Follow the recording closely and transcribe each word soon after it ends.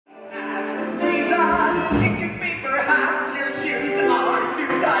It could be perhaps your shoes are too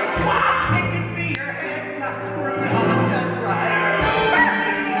tight. It could be your head not screwed on just right.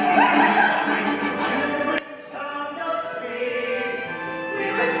 Children sound asleep.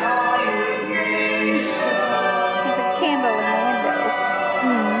 We're a tired nation. There's a candle in the window.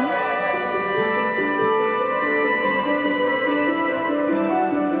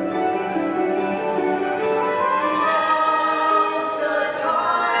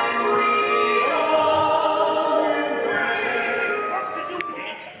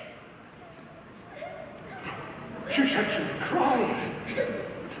 She's actually crying.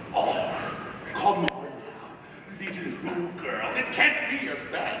 Oh, come on now, little blue girl. It can't be as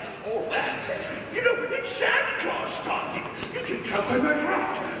bad as all that. You know, it's Santa Claus talking. You can tell by my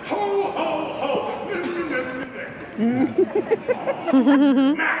hat. Ho, ho, ho.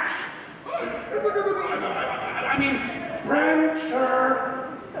 Max. I mean, Prancer.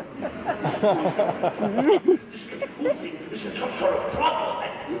 This whole thing is in some sort of trouble.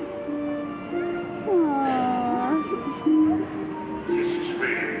 This is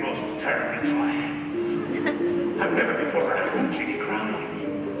really most terribly trying. I've never before had a kitty crying.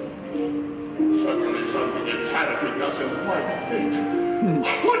 Suddenly something inside of me doesn't quite fit.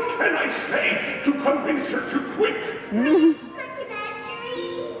 What can I say to convince her to quit? Such a bad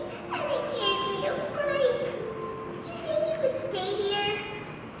dream, and it gave me a break. Do you think you could stay here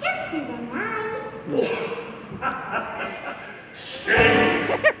just through the night? Stay!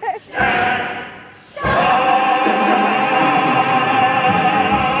 Stand!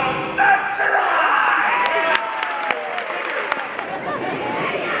 That's right!